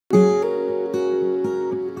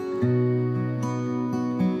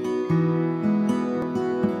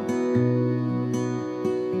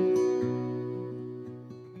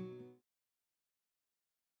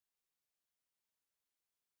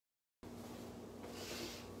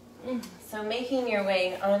So making your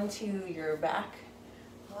way onto your back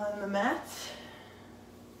on the mat,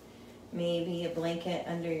 maybe a blanket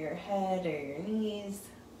under your head or your knees,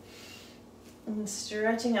 and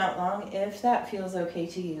stretching out long if that feels okay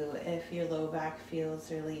to you. If your low back feels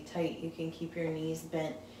really tight, you can keep your knees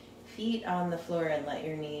bent, feet on the floor, and let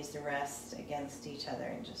your knees rest against each other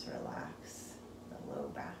and just relax the low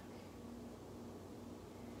back.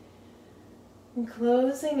 And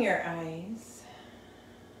closing your eyes,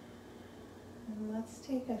 and let's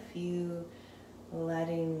take a few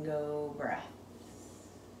letting go breaths.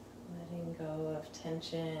 Letting go of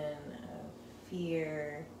tension, of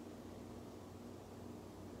fear,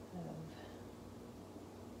 of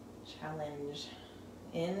challenge.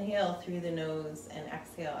 Inhale through the nose and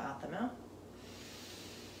exhale out the mouth.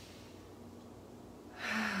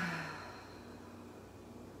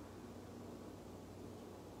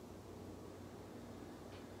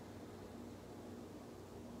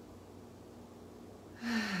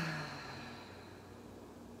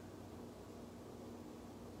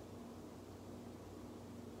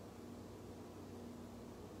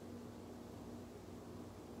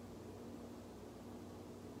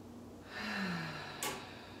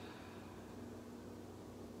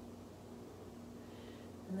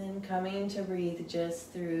 And then coming to breathe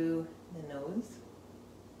just through the nose.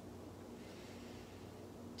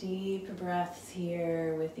 Deep breaths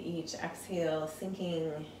here with each exhale,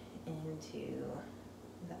 sinking into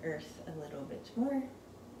the earth a little bit more.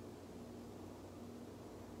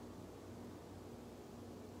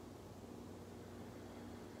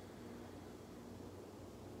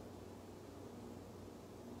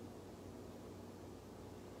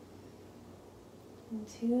 And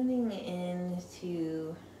tuning in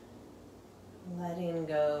to letting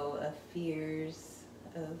go of fears,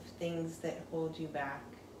 of things that hold you back.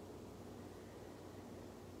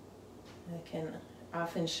 That can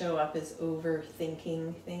often show up as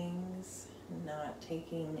overthinking things, not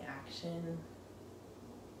taking action.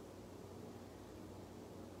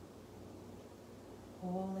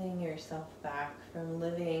 Holding yourself back from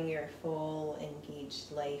living your full,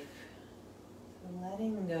 engaged life. So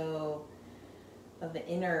letting go of the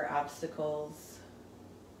inner obstacles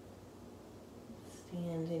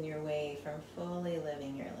stand in your way from fully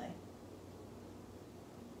living your life.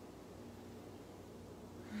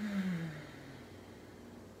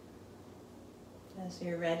 As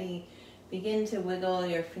you're ready, begin to wiggle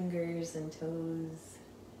your fingers and toes,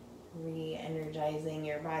 re-energizing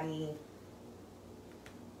your body.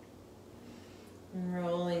 And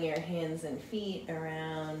rolling your hands and feet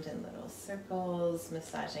around in little circles,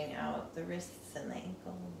 massaging out the wrists and the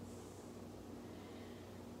ankles.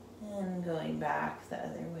 And going back the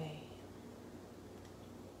other way.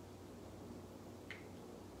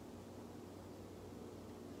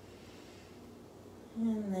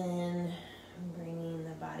 And then bringing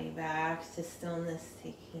the body back to stillness,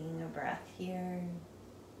 taking a breath here.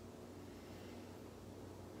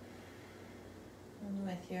 And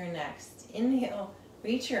with your next inhale,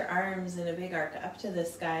 reach your arms in a big arc up to the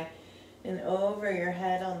sky and over your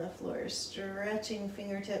head on the floor, stretching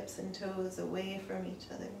fingertips and toes away from each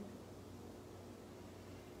other.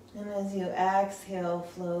 And as you exhale,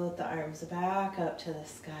 float the arms back up to the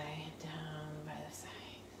sky, down by the side.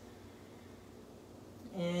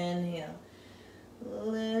 Inhale,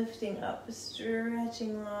 lifting up,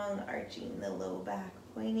 stretching long, arching the low back,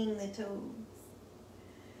 pointing the toes.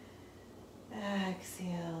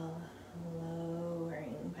 Exhale,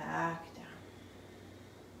 lowering back down.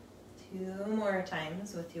 2 more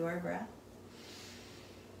times with your breath.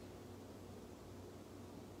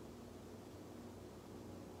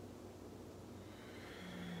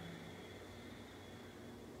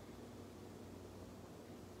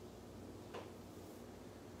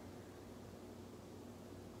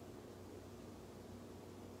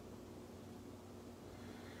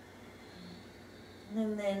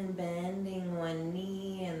 And then bending one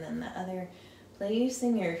knee and then the other,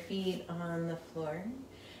 placing your feet on the floor.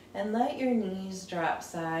 And let your knees drop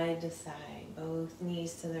side to side, both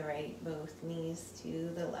knees to the right, both knees to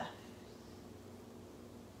the left.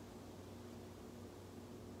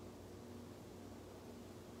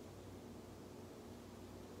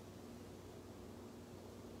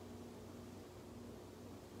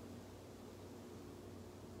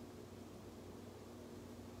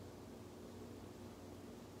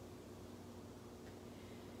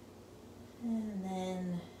 And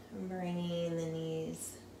then bringing the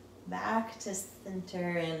knees back to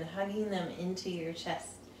center and hugging them into your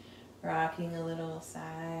chest, rocking a little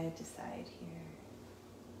side to side here.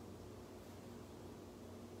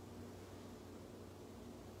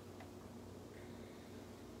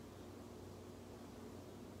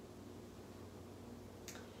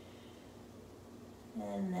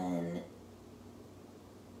 And then,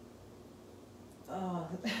 oh,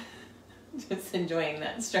 just enjoying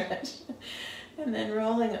that stretch. And then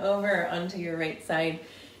rolling over onto your right side.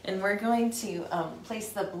 And we're going to place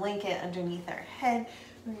the blanket underneath our head.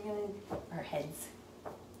 Our heads,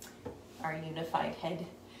 our unified head.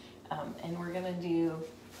 And we're gonna do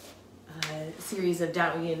a series of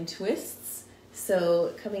Daoyin twists.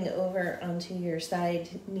 So coming over onto your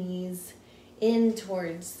side, knees in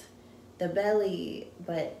towards the belly,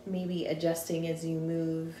 but maybe adjusting as you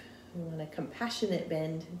move. We want a compassionate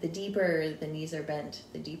bend. The deeper the knees are bent,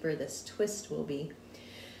 the deeper this twist will be.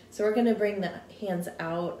 So we're gonna bring the hands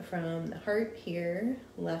out from the heart here,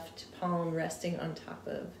 left palm resting on top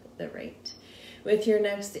of the right. With your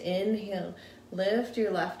next inhale, lift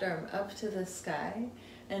your left arm up to the sky.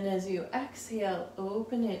 And as you exhale,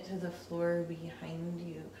 open it to the floor behind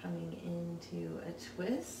you, coming into a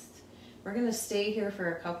twist. We're gonna stay here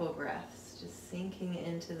for a couple breaths, just sinking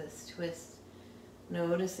into this twist,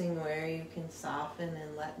 noticing where you can soften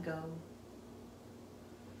and let go.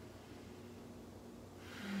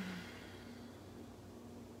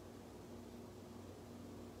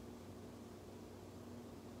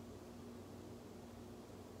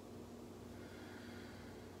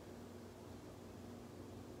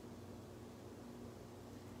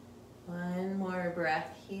 One more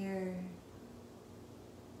breath here.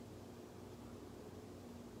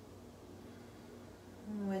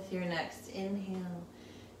 And with your next inhale,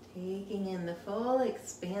 taking in the full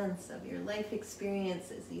expanse of your life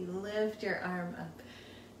experience as you lift your arm up.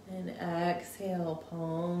 And exhale,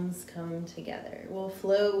 palms come together. We'll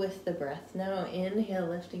flow with the breath. Now inhale,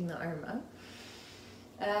 lifting the arm up.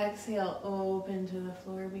 Exhale, open to the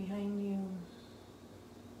floor behind you.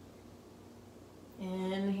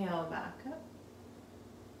 Inhale, back up.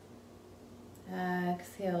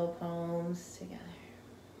 Exhale, palms together.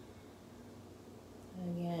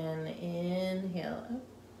 Again, inhale up.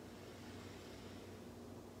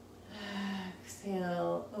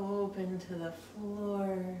 Exhale, open to the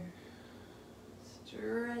floor.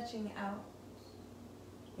 Stretching out.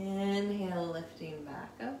 Inhale, lifting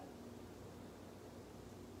back up.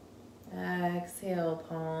 Exhale,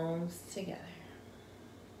 palms together.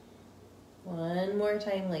 One more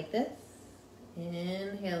time like this.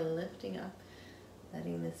 Inhale, lifting up.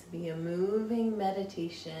 Letting this be a moving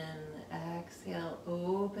meditation. Exhale,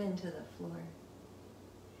 open to the floor.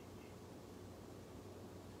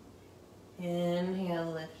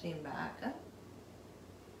 Inhale, lifting back up.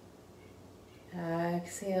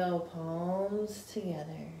 Exhale, palms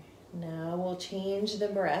together. Now we'll change the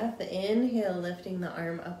breath. Inhale, lifting the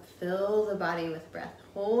arm up. Fill the body with breath.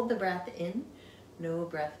 Hold the breath in. No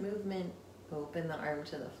breath movement. Open the arm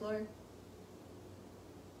to the floor.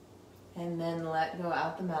 And then let go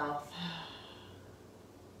out the mouth.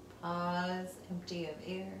 Pause, empty of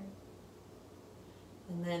air.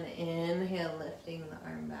 And then inhale, lifting the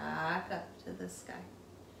arm back up to the sky.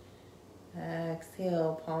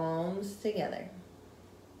 Exhale, palms together.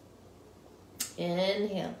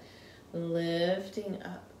 Inhale, lifting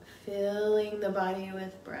up, filling the body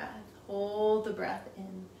with breath. Hold the breath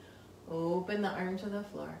in. Open the arm to the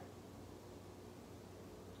floor.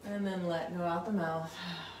 And then let go out the mouth.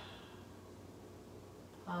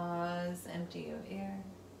 Pause, empty of air.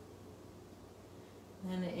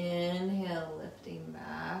 Then inhale, lifting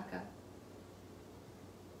back up.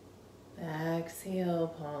 Exhale,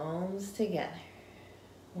 palms together.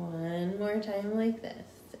 One more time like this.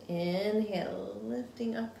 Inhale,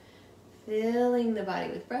 lifting up, filling the body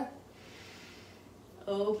with breath.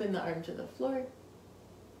 Open the arm to the floor.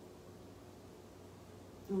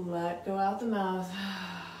 Let go out the mouth.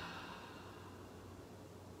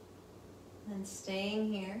 And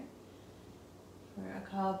staying here for a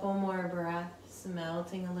couple more breaths,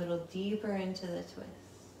 melting a little deeper into the twist.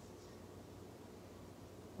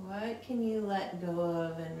 What can you let go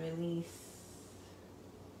of and release?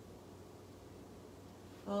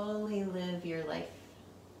 Fully live your life.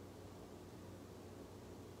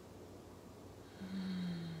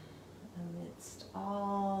 Amidst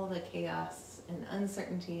all the chaos and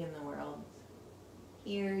uncertainty in the world,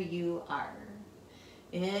 here you are.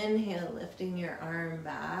 Inhale, lifting your arm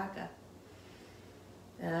back up.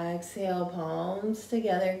 Exhale, palms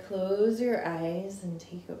together. Close your eyes and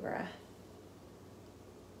take a breath.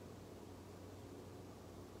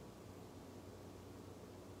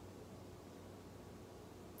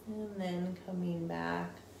 And then coming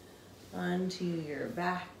back onto your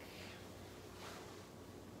back.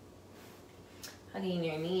 Hugging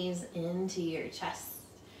your knees into your chest.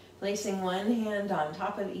 Placing one hand on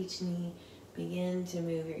top of each knee. Begin to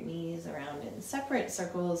move your knees around in separate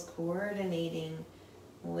circles, coordinating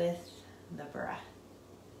with the breath.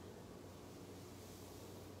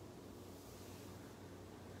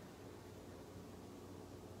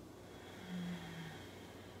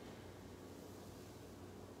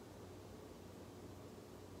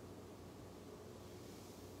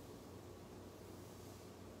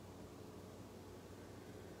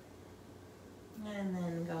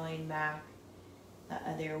 back the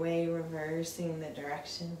other way, reversing the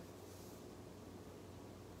direction.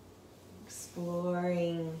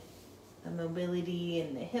 Exploring the mobility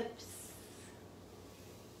in the hips.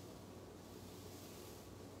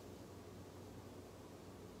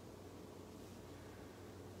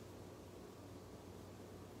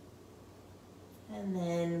 And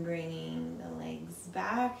then bringing the legs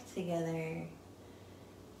back together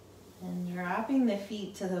and dropping the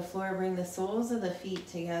feet to the floor. Bring the soles of the feet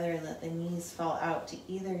together. Let the knees fall out to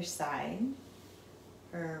either side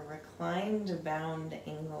for a reclined bound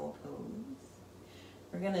angle pose.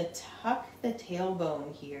 We're going to tuck the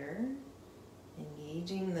tailbone here,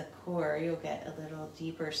 engaging the core. You'll get a little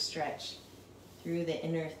deeper stretch through the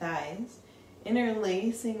inner thighs.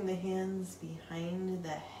 Interlacing the hands behind the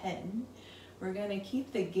head. We're going to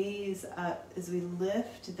keep the gaze up as we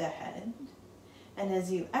lift the head. And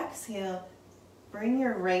as you exhale, bring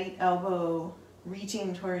your right elbow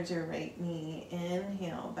reaching towards your right knee.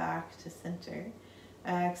 Inhale, back to center.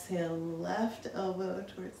 Exhale, left elbow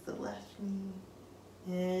towards the left knee.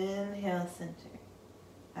 Inhale, center.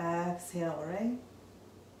 Exhale, right.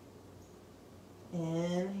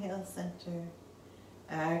 Inhale, center.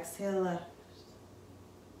 Exhale, left.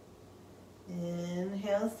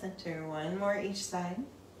 Inhale, center. One more each side.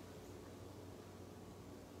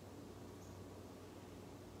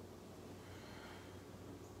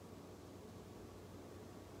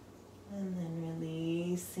 And then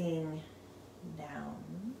releasing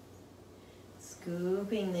down.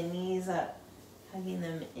 Scooping the knees up, hugging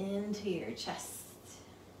them into your chest.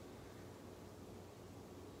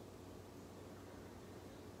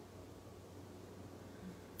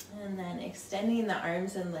 And then extending the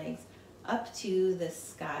arms and legs up to the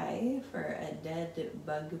sky for a dead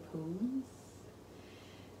bug pose.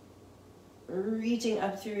 Reaching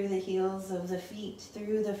up through the heels of the feet,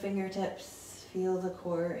 through the fingertips. Feel the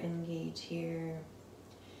core engage here.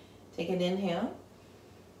 Take an inhale.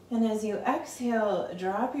 And as you exhale,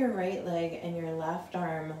 drop your right leg and your left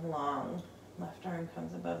arm long. Left arm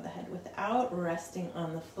comes above the head without resting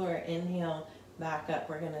on the floor. Inhale, back up.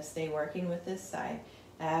 We're going to stay working with this side.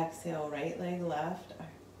 Exhale, right leg, left arm.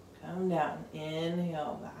 Come down.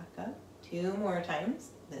 Inhale, back up. 2 more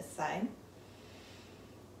times. This side.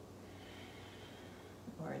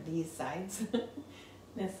 Or these sides.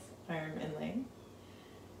 This arm and leg.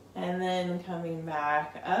 And then coming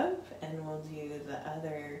back up, and we'll do the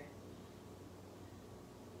other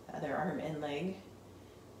arm and leg.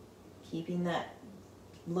 Keeping that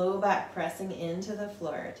low back pressing into the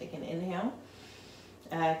floor. Take an inhale.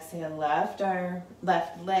 Exhale, left arm,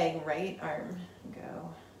 left leg, right arm.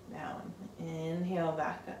 Go down. Inhale,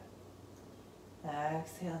 back up.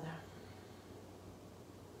 Exhale down.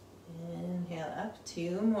 Inhale up.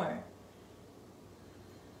 2 more.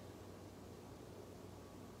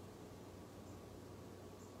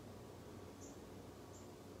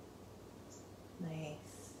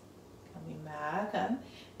 Nice. Coming back up.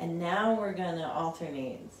 And now we're going to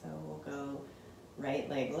alternate. So we'll go right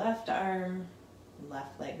leg, left arm,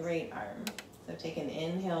 left leg, right arm. So take an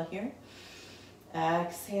inhale here.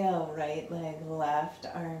 Exhale, right leg, left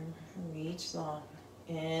arm. Reach long.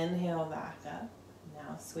 Inhale, back up.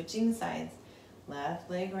 Now switching sides. Left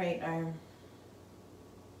leg, right arm.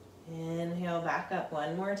 Inhale, back up.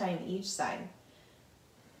 1 more time each side.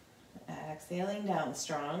 Exhaling down.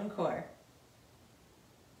 Strong core.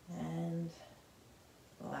 And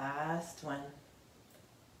last one.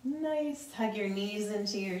 Nice. Hug your knees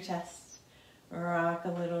into your chest. Rock a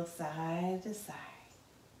little side to side.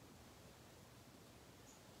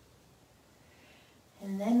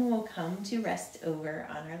 And then we'll come to rest over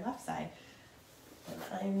on our left side. And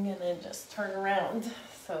I'm going to just turn around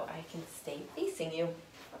so I can stay facing you.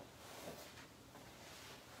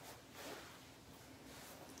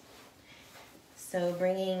 So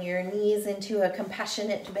bringing your knees into a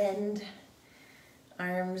compassionate bend.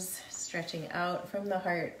 Arms stretching out from the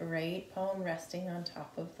heart, right palm resting on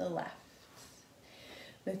top of the left.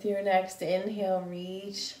 With your next inhale,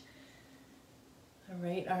 reach the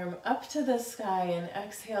right arm up to the sky and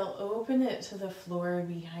exhale, open it to the floor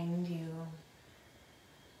behind you.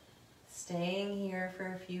 Staying here for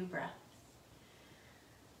a few breaths.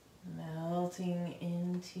 Melting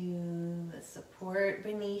into the support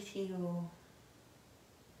beneath you.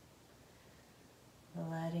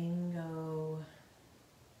 Letting go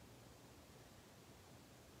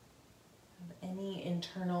of any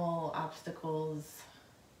internal obstacles,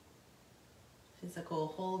 physical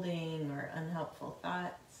holding or unhelpful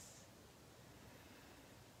thoughts,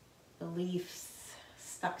 beliefs,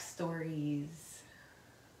 stuck stories.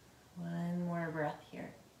 1 more breath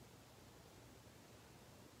here.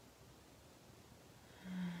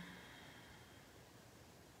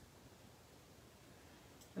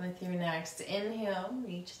 With your next inhale,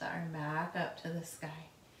 reach the arm back up to the sky.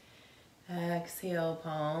 Exhale,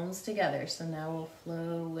 palms together. So now we'll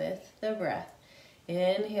flow with the breath.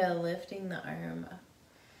 Inhale, lifting the arm up.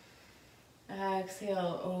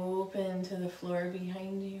 Exhale, open to the floor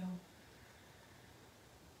behind you.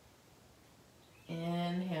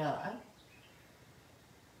 Inhale up.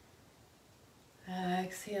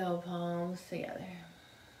 Exhale, palms together.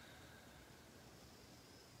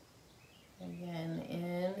 Again,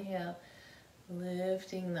 inhale,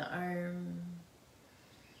 lifting the arm.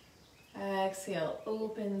 Exhale,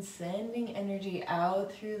 open, sending energy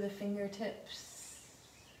out through the fingertips.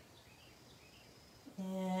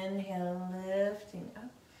 Inhale, lifting up.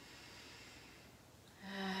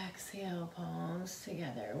 Exhale, palms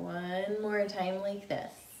together. One more time like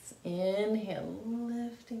this. Inhale,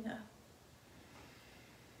 lifting up.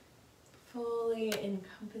 Fully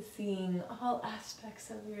encompassing all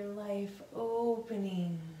aspects of your life,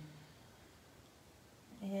 opening.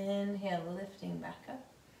 Inhale, lifting back up.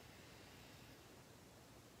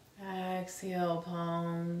 Exhale,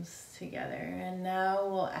 palms together. And now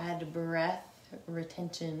we'll add breath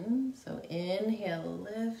retention. So inhale,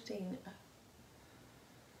 lifting up.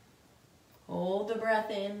 Hold the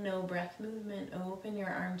breath in, no breath movement. Open your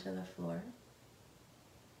arm to the floor.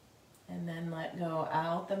 And then let go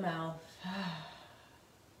out the mouth.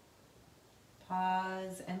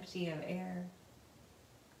 Pause, empty of air.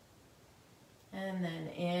 And then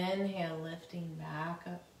inhale, lifting back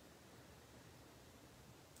up.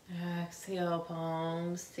 Exhale,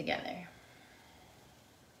 palms together.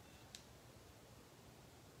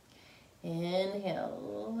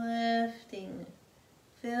 Inhale, lifting.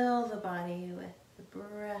 Fill the body with the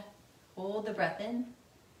breath. Hold the breath in.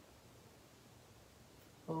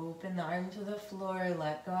 Open the arm to the floor.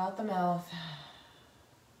 Let go out the mouth.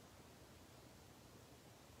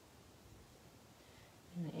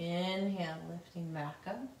 And inhale, lifting back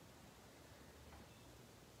up.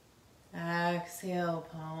 Exhale,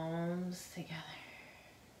 palms together.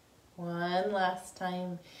 One last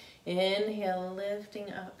time. Inhale,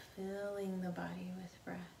 lifting up, filling the body with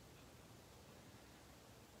breath.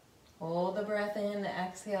 Hold the breath in.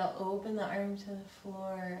 Exhale, open the arm to the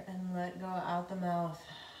floor and let go out the mouth.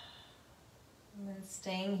 And then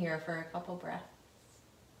staying here for a couple breaths.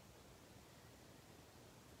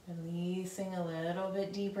 Releasing a little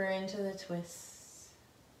bit deeper into the twists.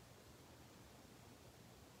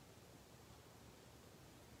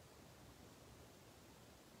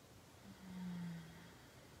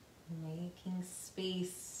 Making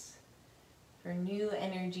space for new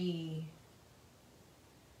energy,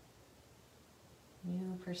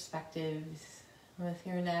 new perspectives. With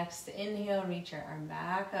your next inhale, reach your arm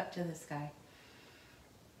back up to the sky.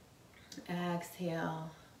 Exhale,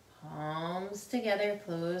 palms together,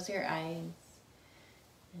 close your eyes,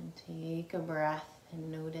 and take a breath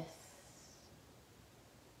and notice.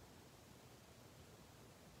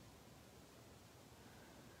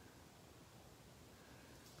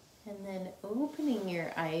 And then opening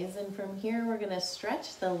your eyes, and from here we're going to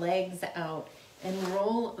stretch the legs out and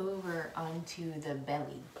roll over onto the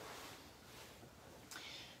belly.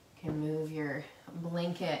 You can move your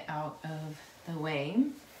blanket out of the way.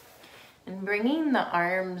 And bringing the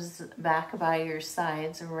arms back by your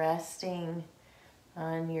sides, resting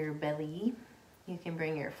on your belly. You can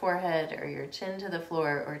bring your forehead or your chin to the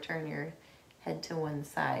floor or turn your head to one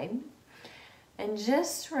side. And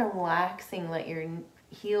just relaxing, let your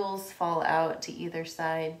heels fall out to either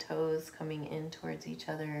side, toes coming in towards each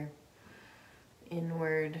other.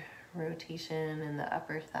 Inward rotation in the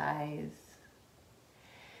upper thighs.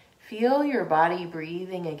 Feel your body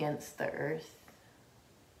breathing against the earth.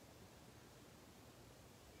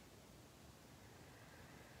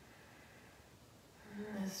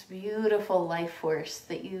 This beautiful life force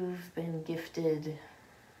that you've been gifted in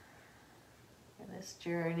this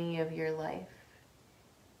journey of your life.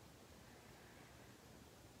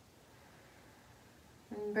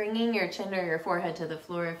 And bringing your chin or your forehead to the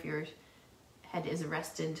floor if your head is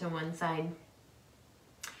rested to one side.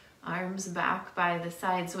 Arms back by the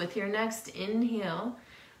sides. With your next inhale,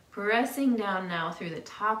 pressing down now through the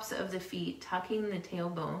tops of the feet, tucking the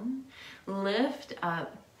tailbone. Lift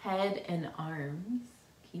up head and arms,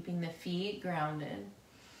 keeping the feet grounded.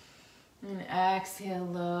 And exhale,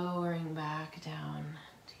 lowering back down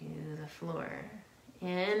to the floor.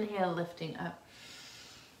 Inhale, lifting up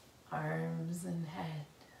arms and head.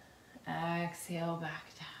 Exhale, back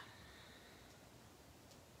down.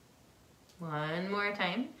 One more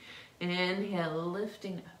time. Inhale,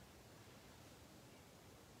 lifting up.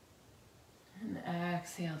 And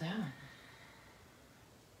exhale down.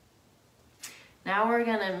 Now we're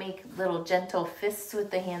gonna make little gentle fists with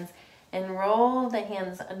the hands and roll the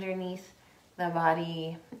hands underneath the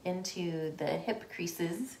body into the hip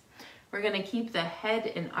creases. We're gonna keep the head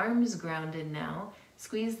and arms grounded now.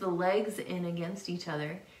 Squeeze the legs in against each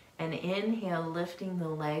other and inhale, lifting the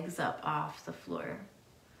legs up off the floor.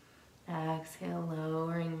 Exhale,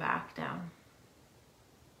 lowering back down.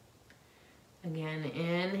 Again,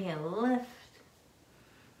 inhale, lift.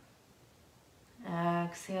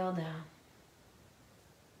 Exhale, down.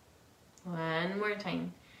 One more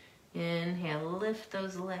time. Inhale, lift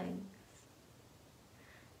those legs.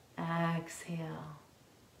 Exhale,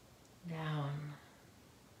 down.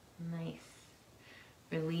 Nice.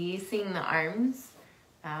 Releasing the arms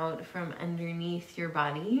out from underneath your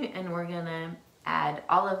body, and we're gonna add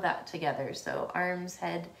all of that together. So arms,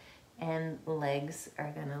 head, and legs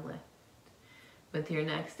are gonna lift. With your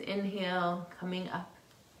next inhale, coming up.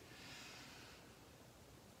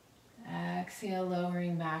 Exhale,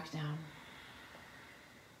 lowering back down.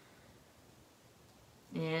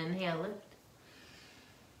 Inhale, lift.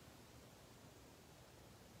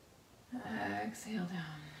 Exhale,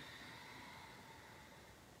 down.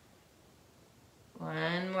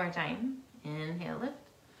 One more time. Inhale, lift.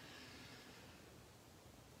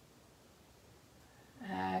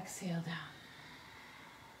 Exhale, down.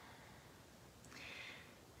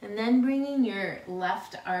 And then bringing your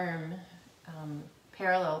left arm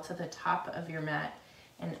parallel to the top of your mat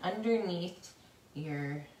and underneath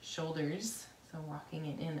your shoulders. So walking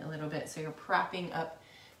it in a little bit. So you're propping up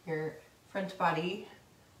your front body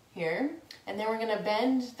here. And then we're gonna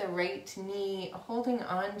bend the right knee, holding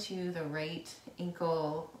on to the right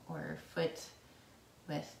ankle or foot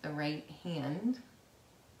with the right hand.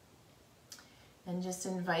 And just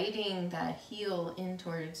inviting that heel in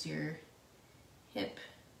towards your hip.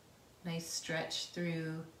 Nice stretch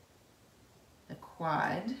through the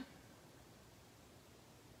quad.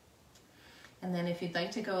 And then if you'd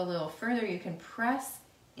like to go a little further, you can press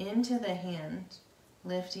into the hand,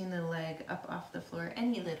 lifting the leg up off the floor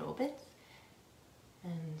any little bit.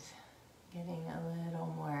 And getting a little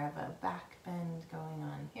more of a back bend going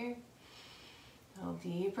on here. A little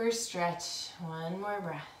deeper stretch, one more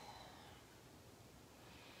breath.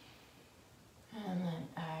 And then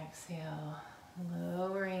exhale,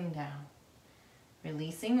 lowering down.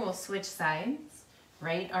 Releasing, we'll switch sides.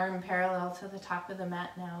 Right arm parallel to the top of the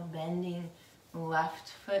mat now, bending. Left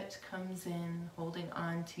foot comes in, holding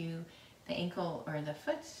on to the ankle or the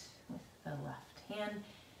foot with the left hand.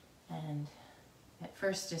 And at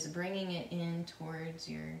first just bringing it in towards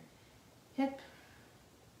your hip.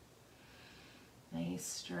 Nice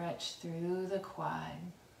stretch through the quad.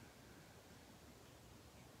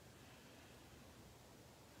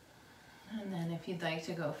 And then if you'd like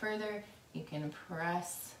to go further, you can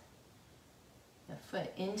press the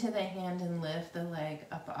foot into the hand and lift the leg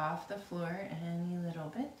up off the floor any little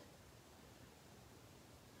bit.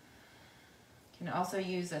 You can also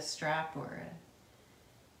use a strap or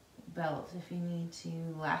a belt if you need to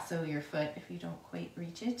lasso your foot if you don't quite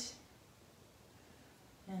reach it.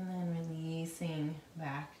 And then releasing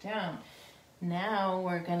back down. Now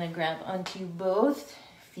we're gonna grab onto both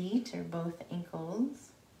feet or both ankles.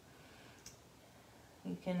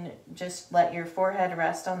 You can just let your forehead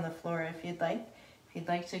rest on the floor if you'd like. If you'd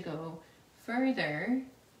like to go further,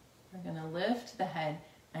 we're gonna lift the head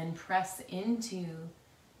and press into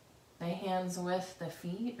the hands with the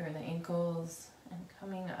feet or the ankles and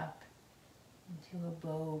coming up into a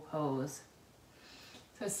bow pose.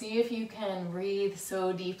 So see if you can breathe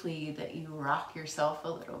so deeply that you rock yourself a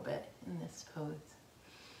little bit in this pose.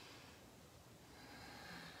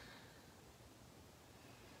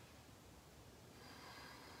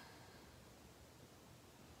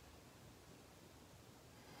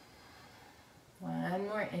 One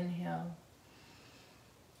more inhale.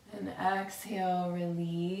 And exhale,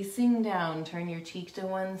 releasing down. Turn your cheek to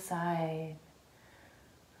one side.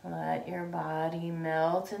 Let your body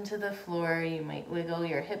melt into the floor. You might wiggle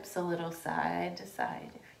your hips a little side to side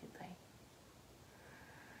if you'd like.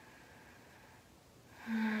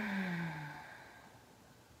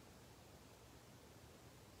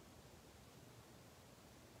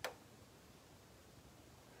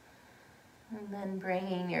 And then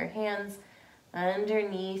bringing your hands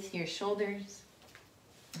underneath your shoulders.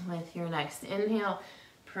 With your next inhale,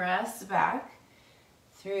 press back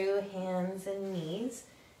through hands and knees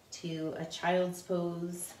to a child's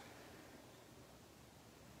pose.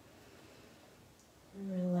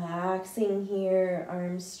 Relaxing here,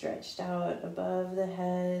 arms stretched out above the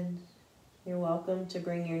head. You're welcome to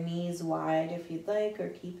bring your knees wide if you'd like, or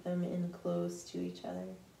keep them in close to each other.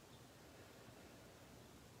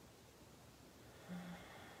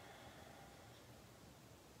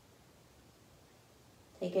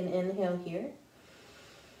 Take an inhale here.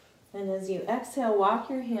 And as you exhale, walk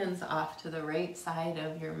your hands off to the right side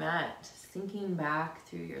of your mat, sinking back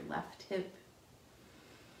through your left hip.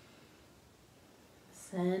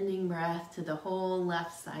 Sending breath to the whole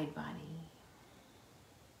left side body.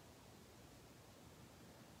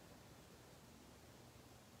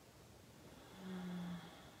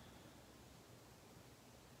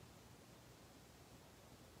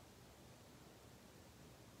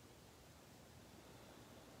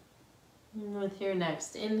 And with your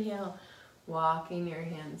next inhale, walking your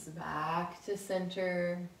hands back to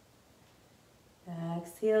center.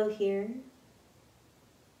 Exhale here.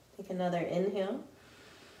 Take another inhale.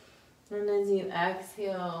 And as you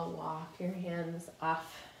exhale, walk your hands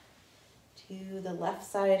off to the left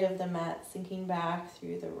side of the mat, sinking back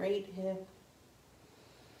through the right hip.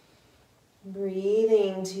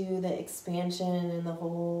 Breathing to the expansion in the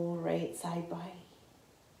whole right side body.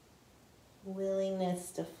 Willingness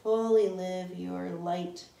to fully live your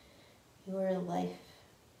light, your life.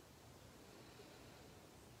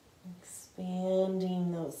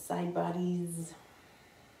 Expanding those side bodies.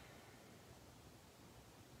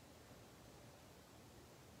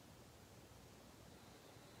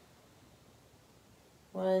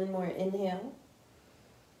 One more inhale.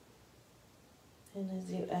 And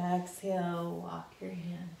as you exhale, walk your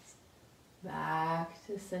hands back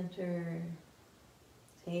to center.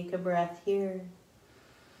 Take a breath here.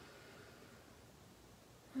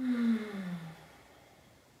 And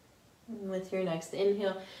with your next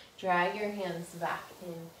inhale, drag your hands back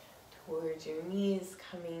in towards your knees,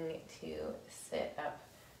 coming to sit up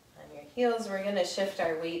on your heels. We're going to shift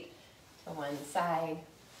our weight to one side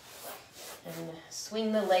and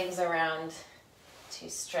swing the legs around to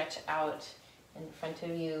stretch out in front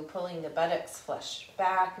of you, pulling the buttocks flush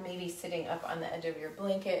back, maybe sitting up on the edge of your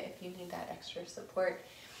blanket if you need that extra support.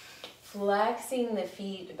 Flexing the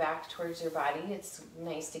feet back towards your body. It's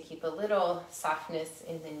nice to keep a little softness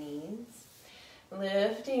in the knees.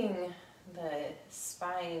 Lifting the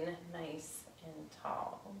spine nice and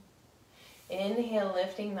tall. Inhale,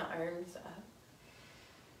 lifting the arms up.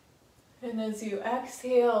 And as you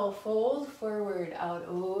exhale, fold forward out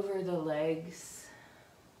over the legs,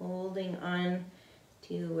 holding on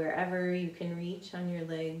to wherever you can reach on your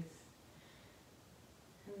legs.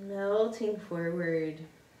 Melting forward,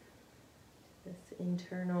 this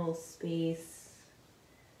internal space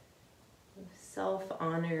of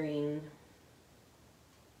self-honoring.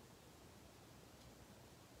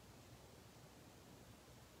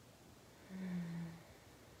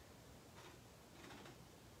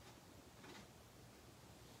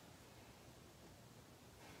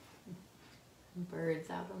 Birds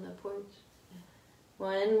out on the porch.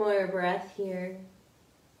 One more breath here.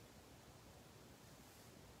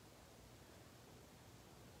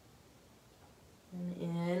 And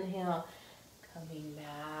inhale, coming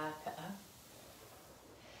back up.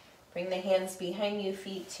 Bring the hands behind you,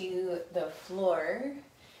 feet to the floor,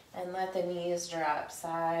 and let the knees drop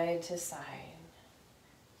side to side.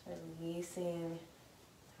 Releasing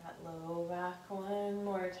that low back one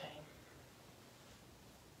more time.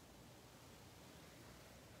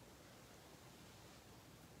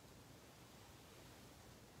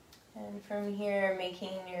 And from here, making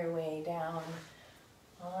your way down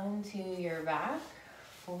onto your back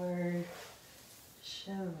for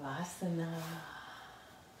Shavasana.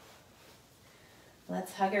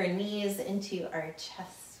 Let's hug our knees into our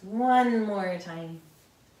chests one more time.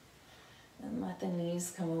 And let the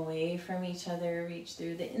knees come away from each other. Reach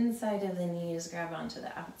through the inside of the knees. Grab onto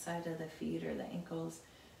the outside of the feet or the ankles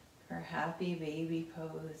for happy baby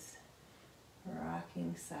pose.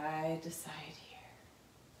 Rocking side to side here.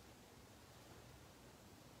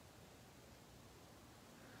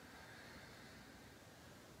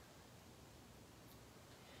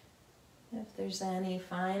 If there's any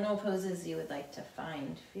final poses you would like to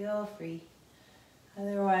find, feel free.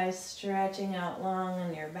 Otherwise, stretching out long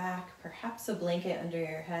on your back, perhaps a blanket under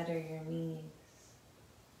your head or your knees.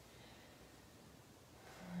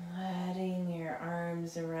 Letting your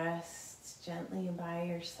arms rest gently by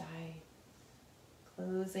your side.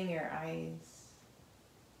 Closing your eyes.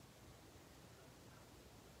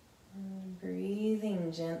 And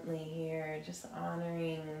breathing gently here, just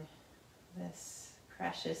honoring this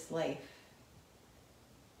precious life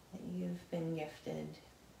that you've been gifted.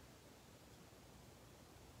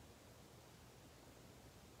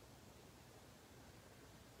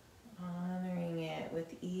 Honoring it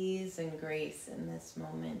with ease and grace in this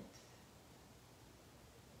moment.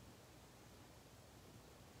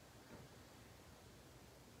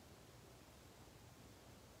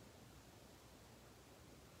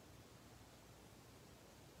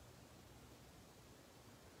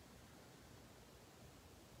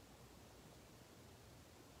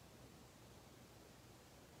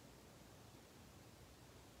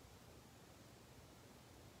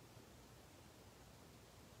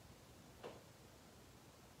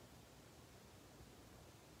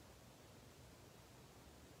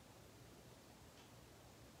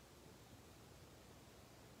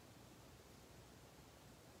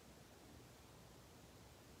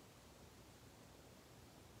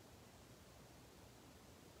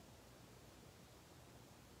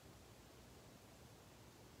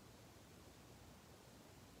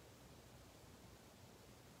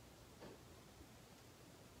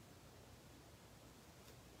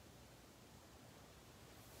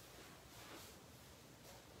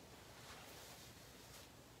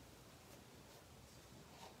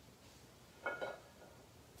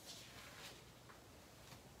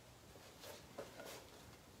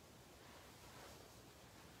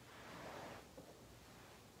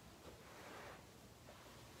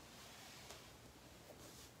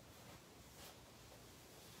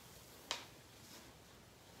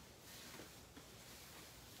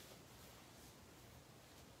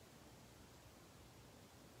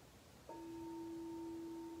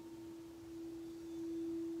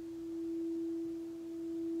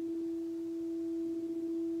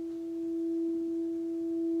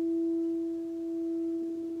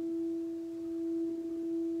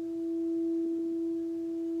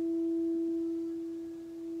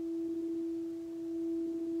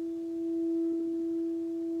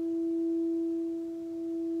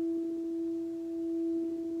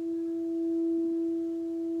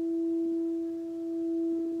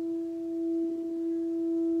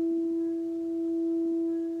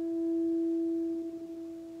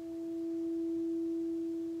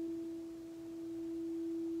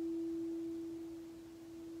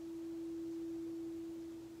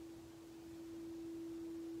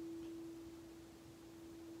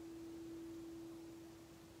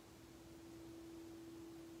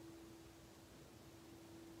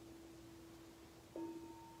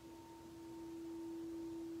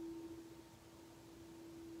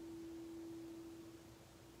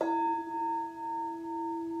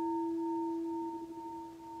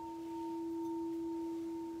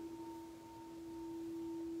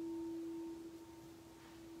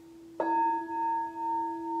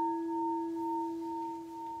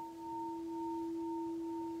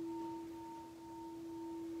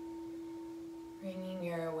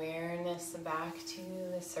 hands back to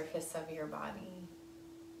the surface of your body.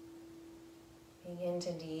 Begin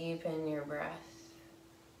to deepen your breath.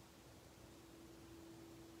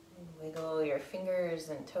 And wiggle your fingers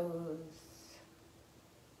and toes.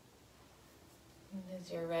 And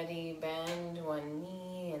as you're ready, bend one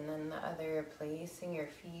knee and then the other, placing your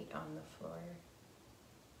feet on the floor.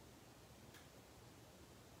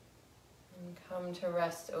 And come to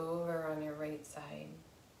rest over on your right side.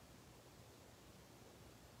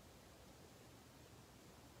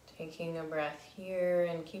 Taking a breath here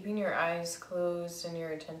and keeping your eyes closed and your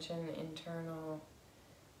attention internal.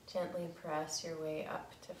 Gently press your way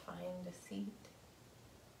up to find a seat.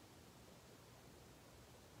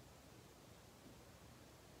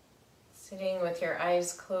 Sitting with your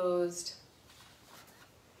eyes closed,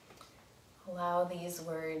 allow these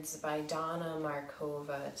words by Donna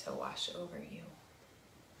Markova to wash over you.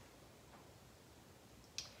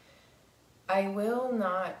 I will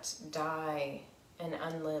not die an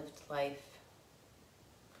unlived life.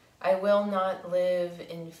 I will not live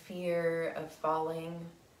in fear of falling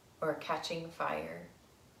or catching fire.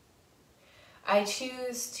 I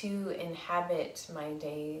choose to inhabit my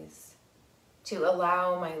days, to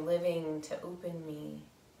allow my living to open me,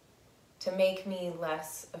 to make me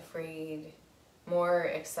less afraid, more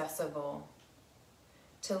accessible,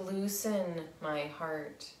 to loosen my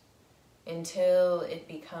heart until it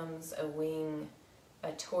becomes a wing,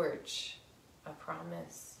 a torch, a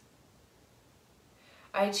promise.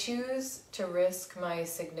 I choose to risk my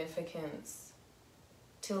significance,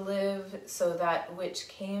 to live so that which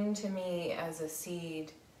came to me as a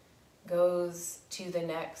seed goes to the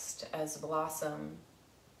next as blossom,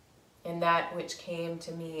 and that which came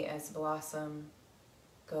to me as blossom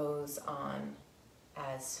goes on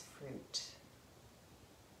as fruit.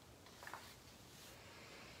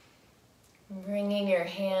 Bringing your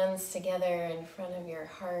hands together in front of your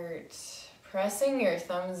heart, pressing your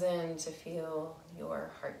thumbs in to feel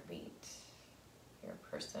your heartbeat, your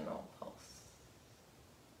personal pulse.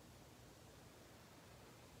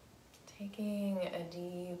 Taking a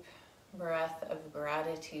deep breath of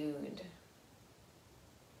gratitude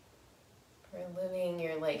for living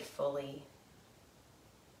your life fully.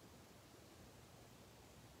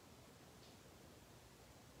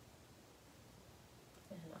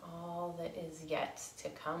 And all that is yet to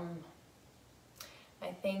come.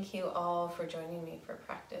 I thank you all for joining me for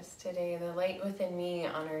practice today. The light within me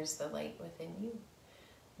honors the light within you.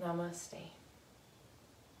 Namaste.